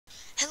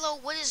Yo,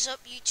 what is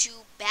up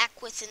YouTube?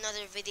 Back with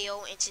another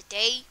video, and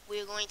today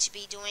we're going to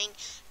be doing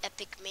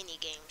epic mini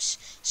games.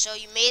 So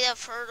you may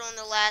have heard on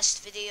the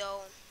last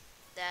video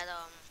that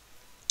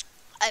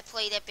I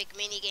played epic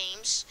mini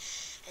games,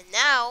 and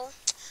now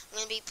I'm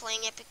going to be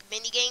playing epic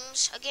mini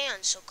games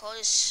again. So call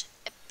this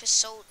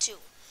episode 2.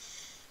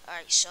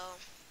 Alright, so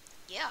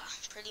yeah,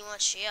 pretty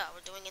much yeah,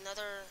 we're doing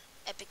another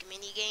epic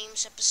mini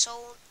games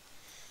episode.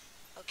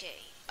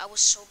 Okay, I was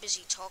so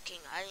busy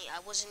talking, I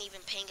wasn't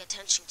even paying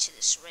attention to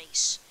this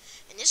race.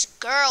 And this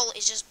girl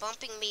is just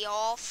bumping me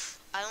off.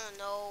 I don't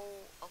know.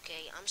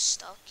 Okay, I'm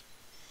stuck.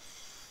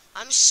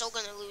 I'm so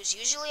gonna lose.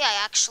 Usually I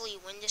actually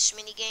win this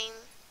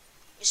minigame.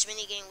 This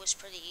minigame was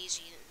pretty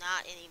easy.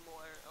 Not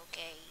anymore,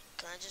 okay?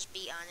 Can I just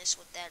be honest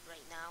with that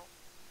right now?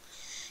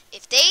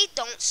 If they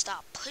don't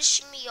stop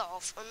pushing me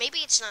off, or maybe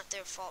it's not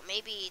their fault,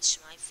 maybe it's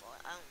my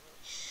fault, I don't know.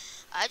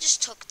 I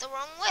just took the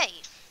wrong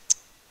way.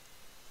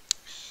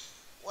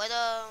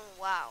 Wow.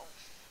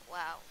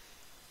 Wow.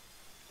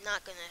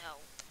 Not gonna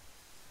help.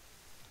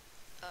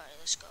 Alright,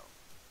 let's go.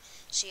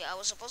 See, I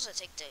was supposed to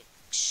take the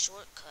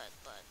shortcut,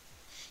 but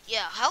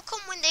yeah, how come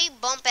when they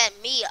bump at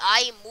me,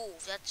 I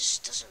move? That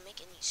just doesn't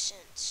make any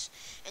sense.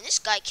 And this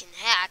guy can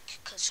hack,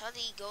 because how did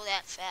he go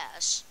that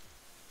fast?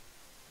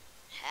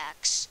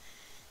 Hacks.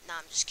 Nah,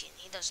 I'm just kidding.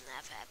 He doesn't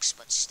have hacks,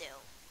 but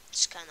still.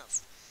 It's kind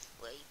of,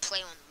 where you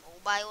play on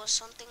mobile or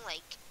something?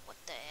 Like, what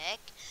the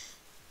heck?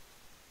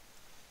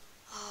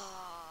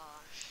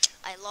 Oh,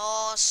 I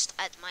lost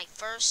at my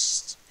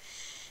first,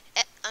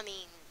 at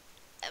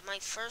my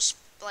first,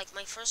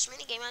 my first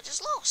minigame, I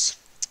just lost.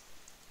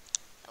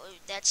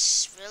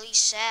 That's really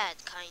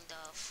sad, kind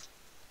of.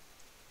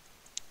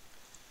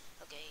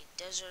 Okay,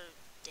 desert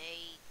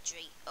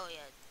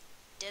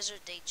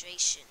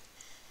dehydration.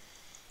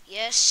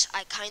 Yes,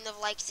 I kind of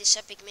like this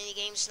epic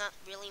minigame. It's not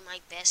really my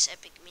best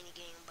epic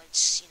minigame, but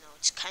it's,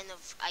 it's I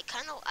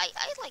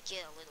like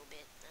it a little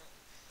bit.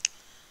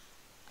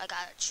 I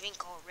got a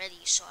drink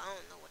already, so I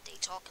don't know what they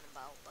talking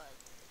about, but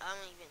I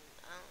don't even know.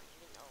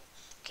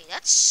 Okay,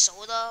 that's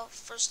soda,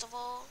 first of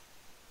all.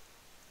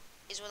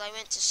 Is what I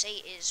meant to say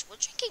is, we're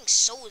drinking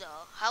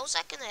soda. How's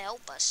that gonna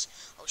help us?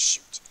 Oh,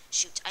 shoot.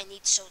 I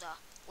need soda.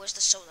 Where's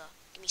the soda?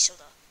 Give me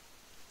soda.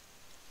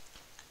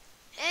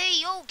 Hey,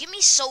 yo, give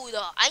me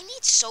soda. I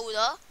need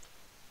soda.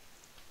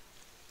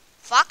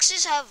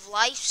 Foxes have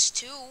lives,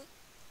 too.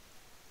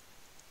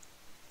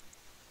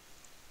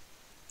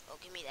 Oh,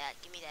 give me that.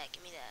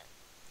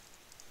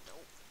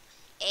 Nope.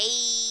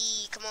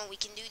 Hey, come on, we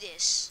can do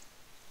this.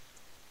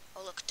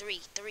 Oh, look,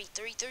 three.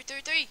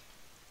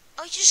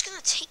 Oh, you're just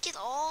gonna take it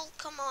all?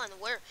 Come on,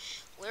 where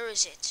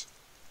is it?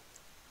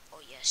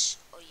 Oh yes,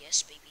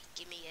 baby,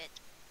 give me it.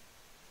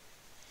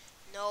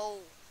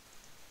 No.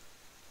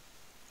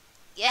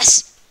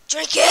 Yes,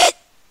 drink it!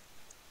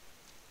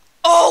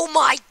 Oh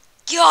my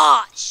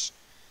gosh!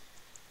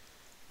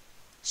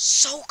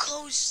 So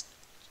close.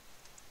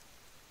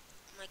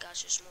 Oh my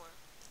gosh, there's more.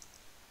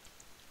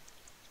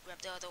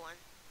 Grab the other one.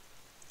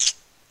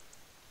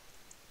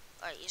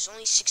 Alright, there's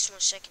only 6 more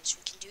seconds.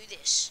 We can do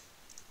this.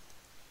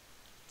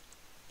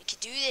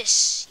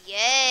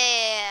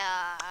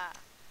 Yeah!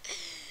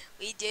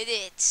 We did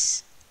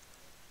it.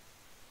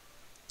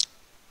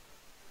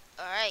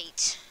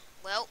 Alright.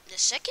 Well, the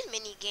second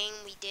mini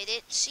game we did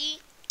it.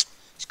 See?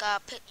 Just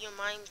gotta put your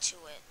mind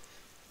to it.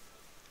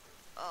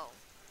 Oh.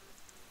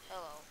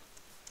 Hello.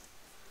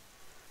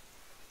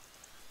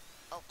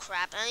 Oh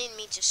crap, I didn't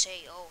mean to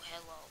say oh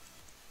hello.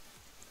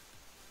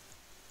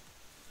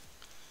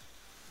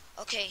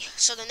 Okay,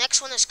 so the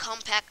next one is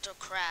compact or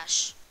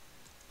crash.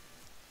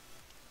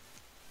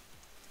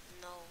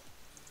 No,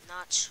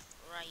 not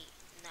right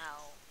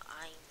now.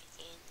 I'm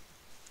in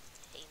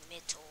a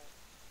middle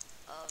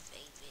of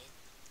a vid.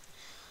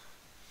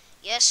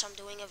 Yes, I'm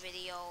doing a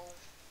video.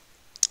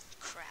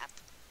 Crap.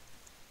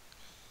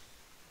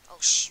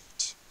 Oh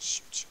shoot.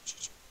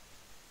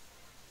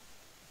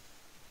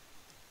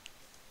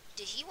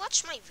 Did he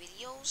watch my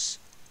videos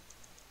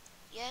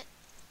yet?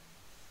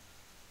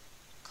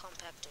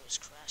 Compactor is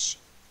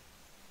crashing.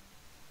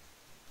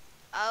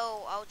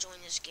 Oh, I'll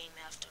join this game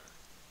after.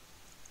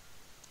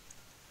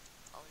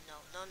 Oh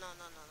no.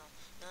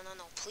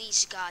 No,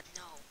 please God,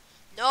 no.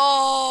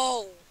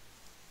 No!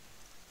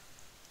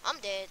 I'm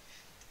dead.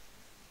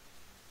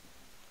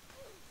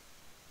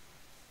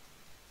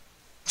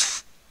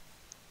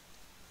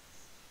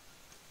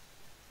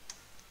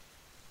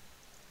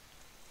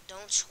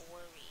 Don't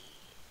worry.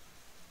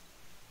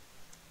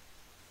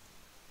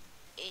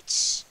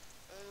 It's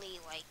only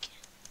like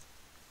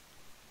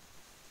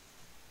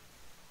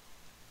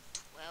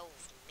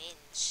 12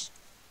 mins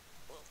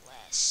or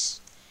less.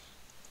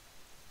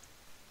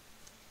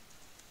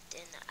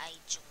 Then I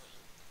join.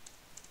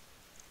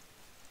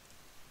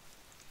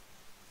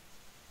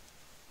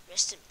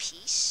 Rest in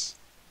peace.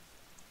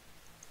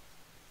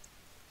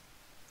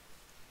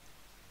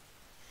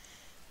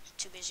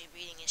 Too busy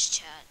reading his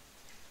chat.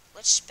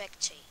 Let's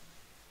spectate.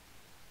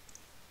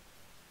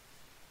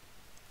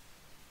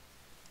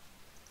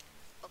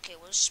 Okay,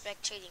 we're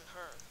spectating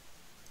her.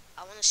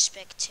 I want to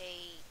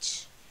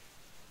spectate.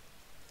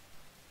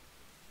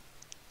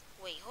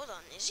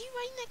 Is he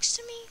right next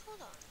to me?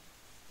 Hold on.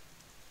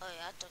 Oh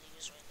yeah, I thought he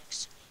was right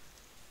next to me.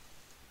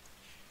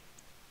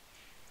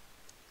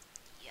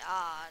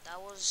 Yeah,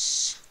 that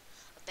was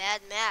a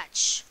bad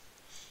match.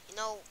 You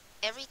know,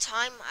 every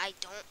time I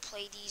don't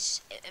play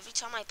these, every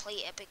time I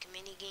play epic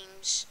mini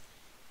games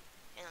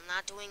and I'm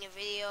not doing a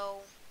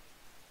video,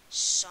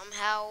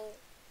 somehow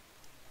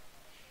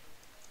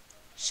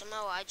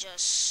I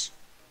just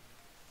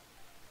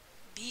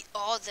beat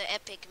all the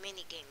epic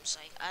mini games.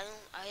 Like I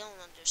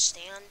don't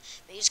understand.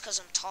 Maybe it's because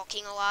I'm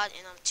talking a lot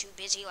and I'm too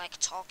busy like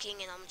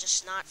talking and I'm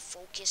just not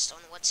focused on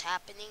what's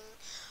happening.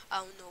 I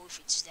don't know if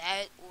it's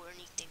that or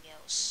anything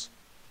else.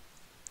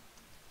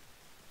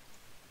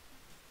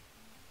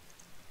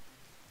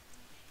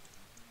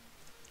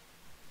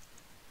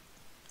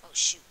 Oh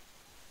shoot.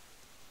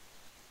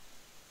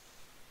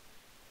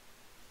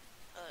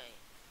 Alright.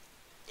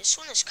 This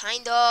one is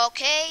kinda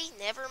okay.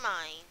 Never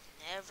mind.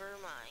 Never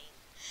mind.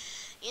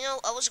 You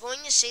know, I was going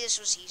to say this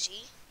was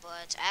easy,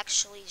 but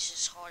actually this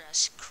is hard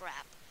as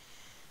crap,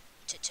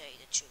 to tell you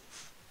the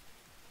truth.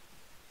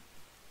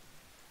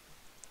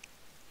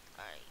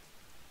 Alright.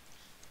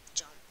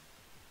 Jump.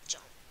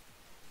 Jump.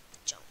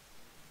 Jump.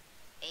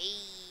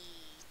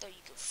 Ayy. Thought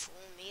you could fool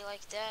me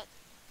like that?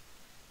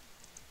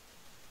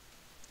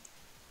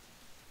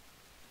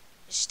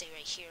 Just stay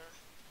right here.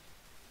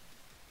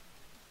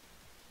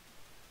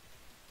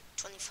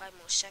 25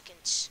 more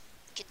seconds.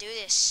 We can do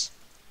this.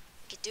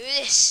 We can do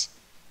this.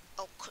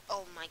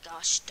 Oh my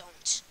gosh,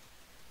 don't.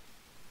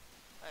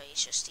 Alright,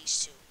 it's just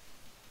these two.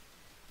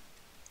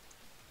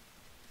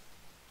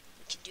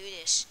 We can do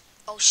this.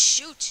 Oh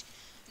shoot!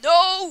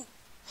 No!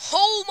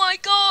 Oh my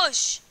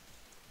gosh!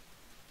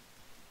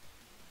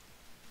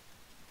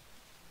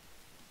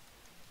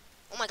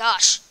 Oh my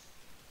gosh!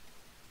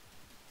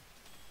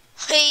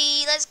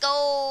 Hey, let's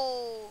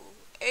go!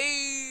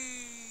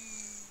 Hey!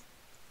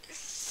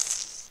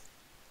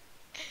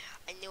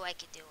 I knew I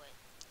could do it.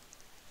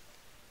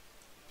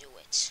 Knew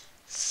it.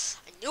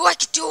 I knew I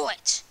could do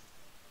it!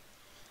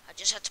 I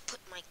just had to put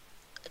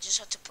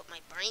my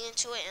brain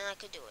into it and I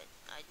could do it.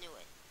 I knew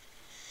it.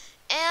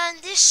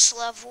 And this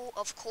level,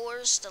 of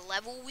course, the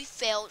level we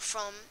failed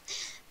from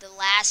the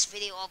last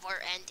video of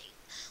our ending.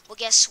 Well,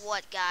 guess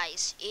what,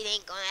 guys? It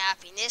ain't gonna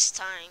happen this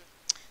time.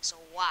 So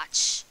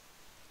watch.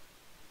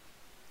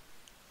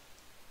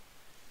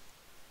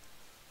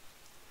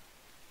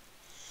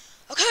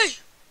 Okay.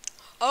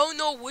 I don't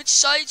know which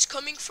side it's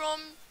coming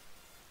from.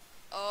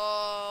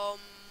 I'm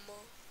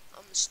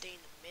gonna stay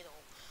in the middle.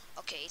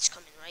 Okay, it's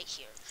coming right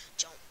here.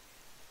 Jump.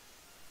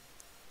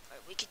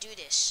 Alright, we could do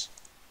this.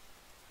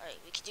 Alright,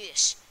 we can do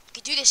this.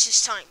 We can do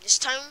this time. This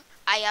time,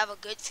 I have a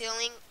good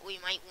feeling we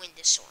might win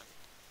this one.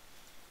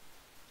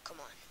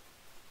 Come on.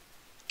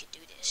 We can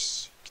do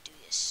this. We can do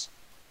this.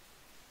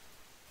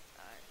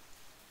 Alright.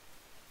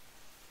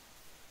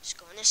 Just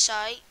go on this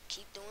side.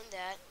 Keep doing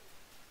that.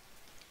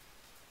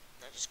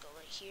 Now just go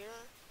right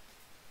here.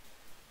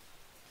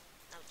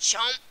 Now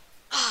jump.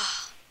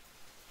 Ah.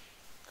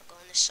 Now go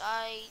on this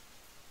side.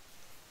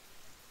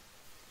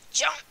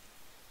 Jump.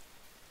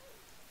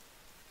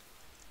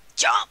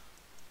 Jump.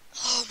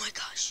 Oh my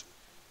gosh.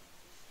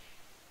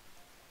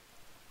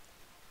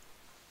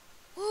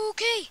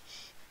 Okay.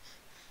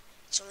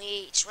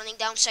 It's running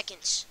down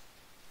seconds.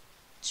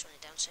 It's running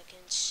down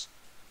seconds.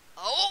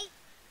 Oh!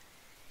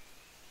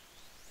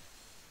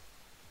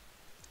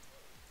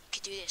 You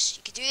can do this.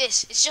 You can do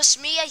this. It's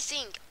just me, I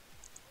think.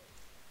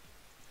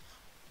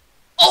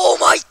 Oh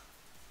my!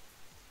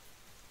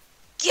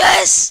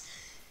 Yes!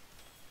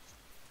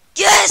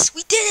 Yes!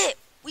 We did it!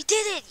 We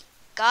did it!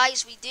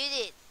 Guys, we did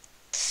it.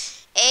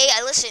 Hey,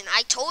 listen,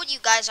 I told you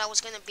guys I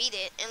was gonna beat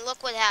it, and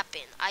look what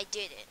happened. I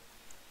did it.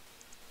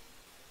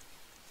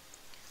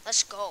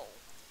 Let's go.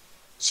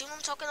 See what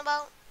I'm talking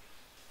about?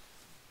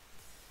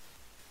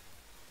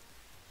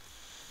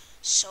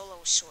 Solo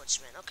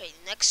swordsman. Okay,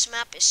 next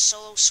map is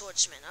solo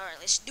swordsman. Alright,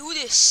 let's do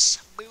this.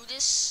 Do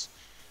this.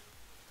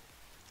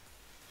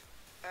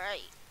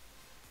 Alright.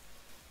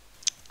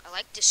 I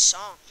like this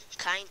song.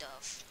 Kind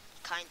of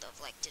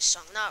like this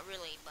song. Not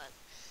really, but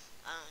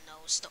I don't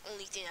know. It's the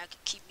only thing that can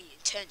keep me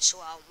intense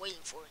while I'm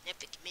waiting for an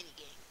epic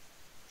minigame.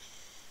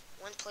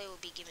 One player will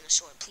be given a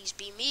sword. Please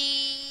be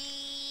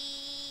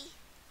me.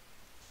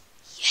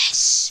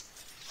 Yes.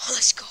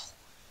 Let's go.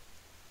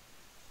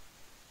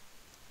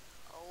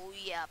 Oh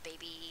yeah,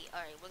 baby.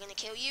 Alright, we're gonna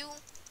kill you.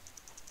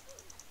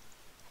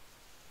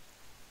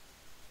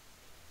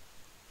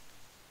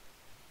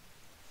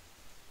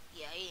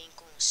 Yeah, he ain't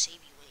gonna save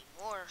you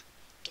anymore.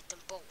 Get them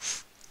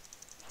both.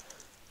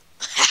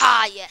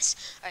 Haha, yes.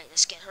 Alright,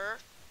 let's get her.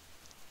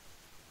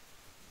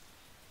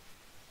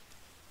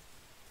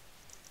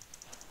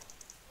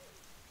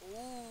 Ooh.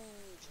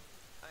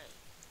 Alright,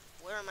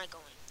 where am I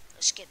going?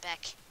 Let's get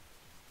back.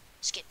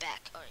 Let's get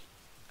back. Alright.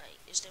 Alright,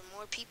 is there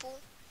more people?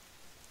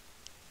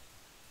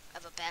 I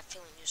have a bad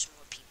feeling there's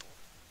more people.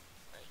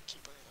 Alright,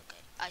 keep on it.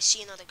 Okay. I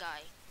see another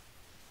guy.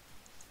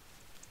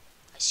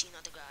 I see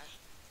another guy.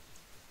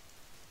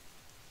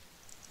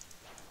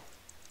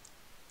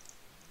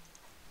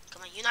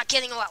 Come on, you're not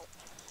getting out.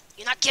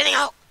 You're not getting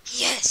out.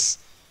 Yes.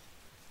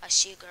 I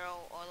see a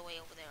girl all the way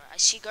over there. I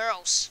see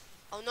girls.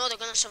 Oh no, they're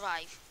gonna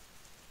survive.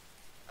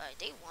 Alright,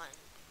 they won.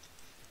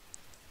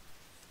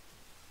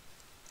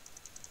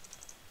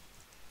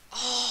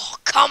 Oh,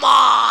 come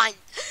on!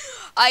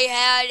 I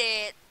had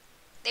it.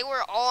 They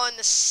were all on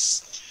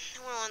they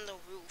were on the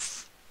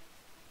roof.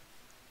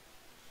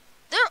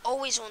 They're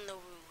always on the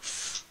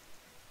roof.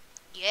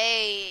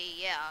 Yay,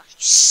 yeah. You're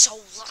so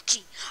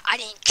lucky. I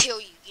didn't kill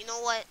you. You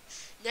know what?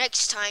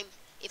 Next time,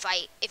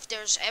 if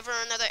there's ever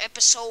another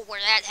episode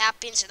where that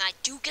happens and I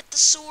do get the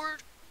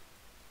sword,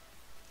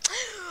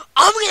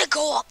 I'm gonna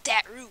go up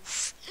that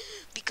roof.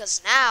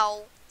 Because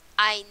now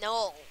I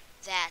know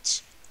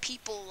that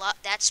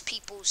that's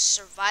people's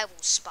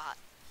survival spot.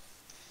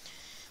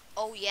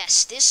 Oh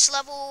yes, this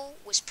level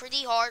was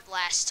pretty hard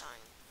last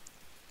time.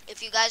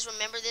 If you guys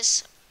remember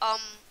this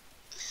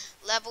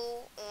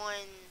level on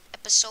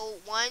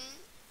episode 1,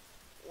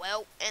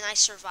 well, and I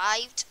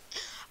survived.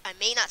 I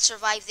may not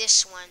survive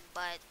this one,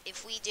 but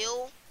if we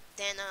do,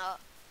 then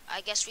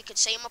I guess we could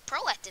say I'm a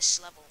pro at this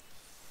level,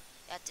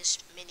 at this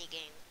mini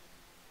game.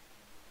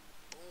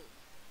 Boom.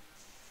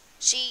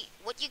 See,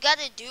 what you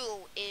gotta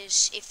do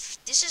is, if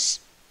this is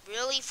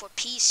really for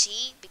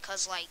PC,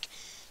 because like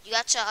you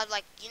got to have,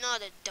 like, you know,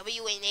 the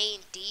W and A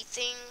and D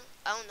thing.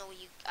 I don't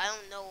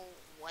know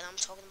what I'm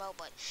talking about,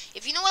 but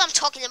if you know what I'm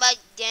talking about,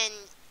 then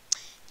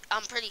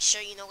I'm pretty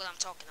sure you know what I'm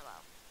talking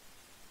about.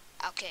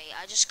 Okay,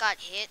 I just got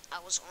hit. I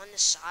was on the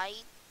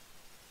side.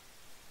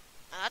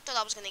 And I thought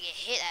I was gonna get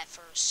hit at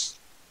first.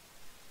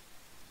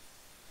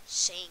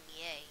 Saying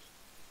yay.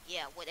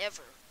 Yeah,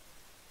 whatever.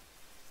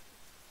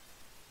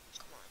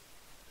 Come on.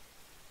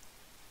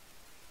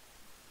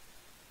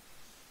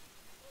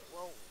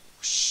 Whoa,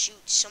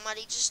 shoot,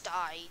 somebody just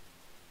died.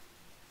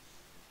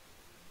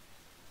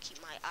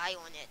 Keep my eye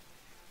on it.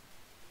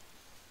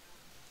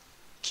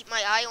 Keep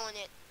my eye on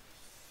it.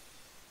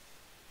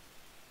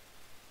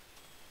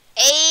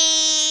 Hey!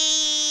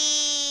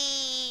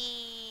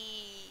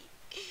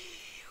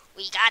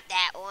 We got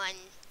that one.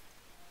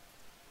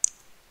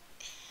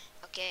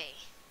 Okay.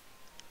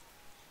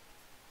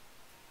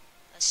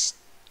 Let's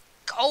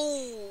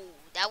go.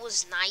 That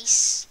was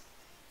nice.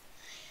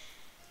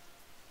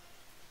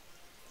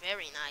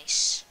 Very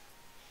nice.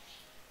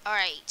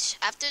 Alright,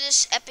 after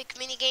this epic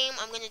minigame,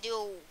 I'm gonna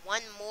do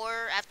one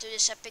more after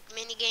this epic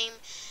minigame,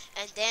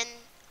 and then,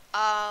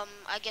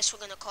 I guess we're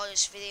gonna call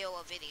this video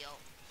a video.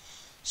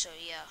 So,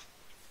 yeah.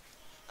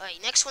 Alright,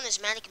 next one is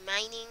manic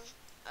mining.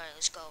 Alright,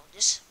 let's go.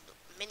 This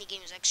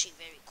minigame is actually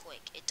very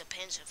quick. It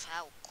depends on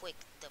how quick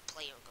the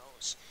player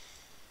goes.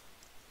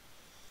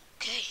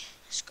 Okay,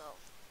 let's go.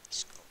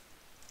 Let's go.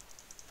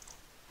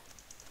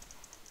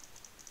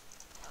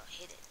 Oh,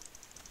 hit it.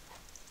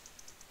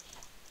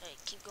 Alright,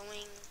 keep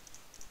going.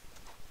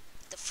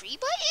 The free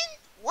button?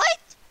 What?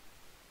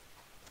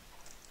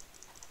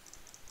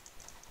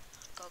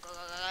 Go, go, go,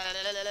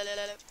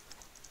 go.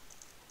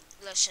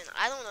 Listen,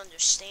 I don't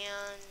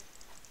understand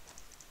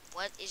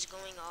what is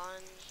going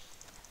on.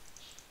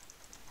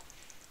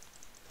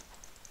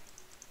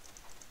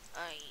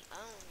 Alright, I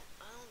don't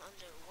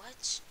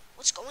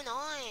what's going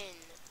on?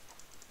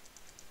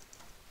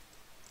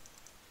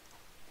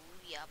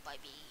 Ooh yeah,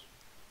 baby.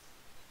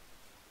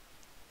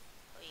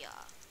 Oh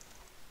yeah.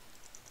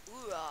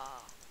 Ooh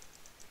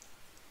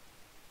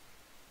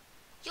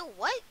Yo,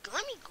 what?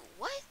 Let me go.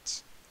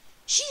 What?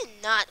 She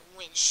did not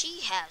win.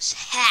 She has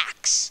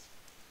hacks.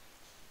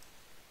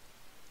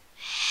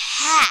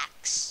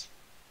 Hacks.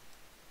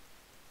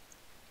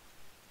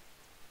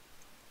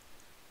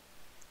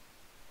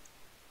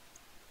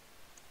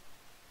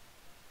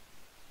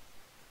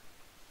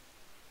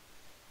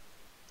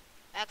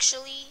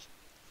 Actually,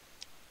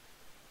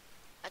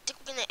 I think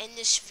we're gonna end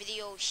this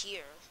video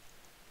here.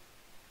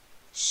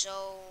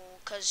 So,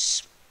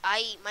 cause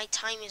my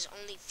time is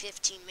only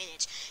 15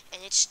 minutes,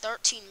 and it's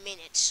 13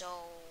 minutes, so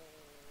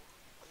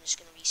I'm just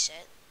gonna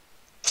reset.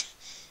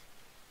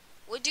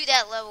 We'll do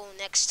that level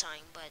next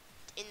time, but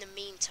in the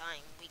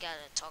meantime, we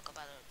gotta talk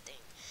about other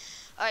thing.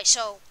 Alright,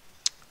 so,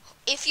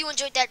 if you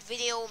enjoyed that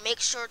video, make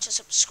sure to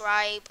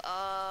subscribe,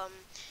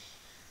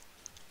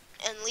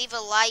 and leave a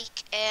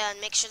like,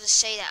 and make sure to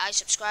say that I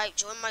subscribe.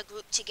 Join my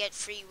group to get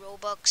free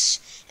Robux,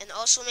 and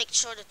also make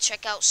sure to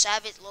check out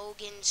Savage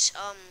Logan's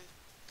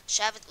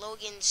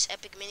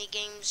Epic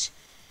Minigames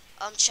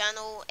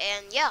channel.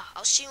 And yeah,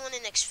 I'll see you in the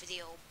next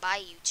video. Bye,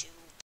 YouTube.